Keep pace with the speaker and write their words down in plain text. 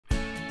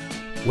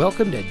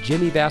Welcome to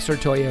Jimmy Vasser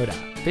Toyota,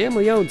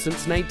 family owned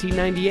since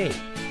 1998.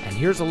 And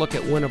here's a look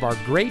at one of our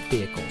great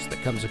vehicles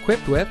that comes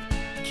equipped with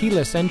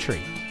keyless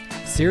entry,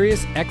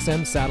 Sirius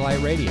XM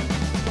satellite radio,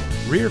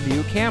 rear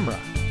view camera,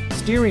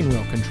 steering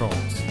wheel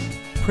controls,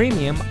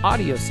 premium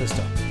audio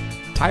system,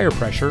 tire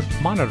pressure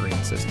monitoring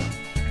system,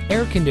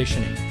 air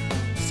conditioning,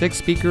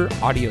 6-speaker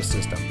audio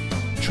system,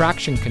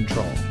 traction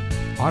control,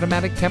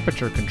 automatic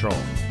temperature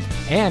control,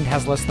 and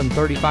has less than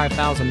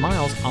 35,000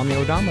 miles on the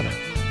odometer.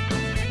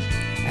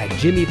 At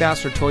Jimmy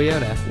Vasser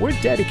Toyota, we're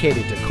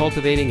dedicated to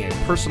cultivating a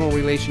personal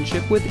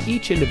relationship with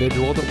each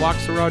individual that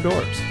walks through our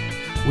doors.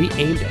 We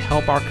aim to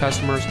help our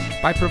customers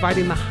by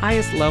providing the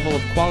highest level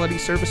of quality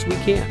service we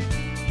can.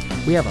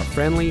 We have a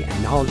friendly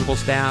and knowledgeable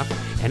staff,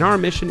 and our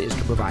mission is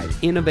to provide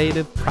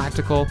innovative,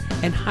 practical,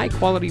 and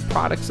high-quality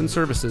products and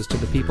services to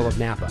the people of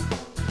Napa.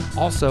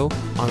 Also,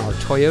 on our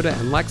Toyota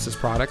and Lexus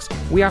products,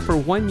 we offer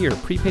 1-year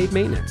prepaid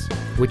maintenance,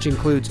 which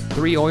includes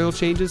 3 oil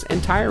changes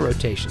and tire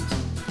rotations.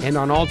 And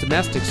on all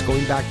domestics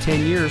going back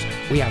 10 years,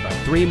 we have a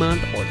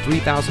 3-month or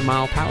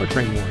 3,000-mile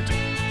powertrain warranty.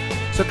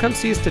 So come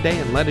see us today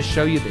and let us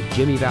show you the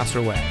Jimmy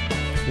Vasser way.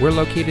 We're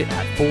located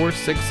at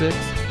 466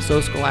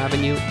 Soscol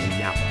Avenue in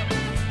Napa.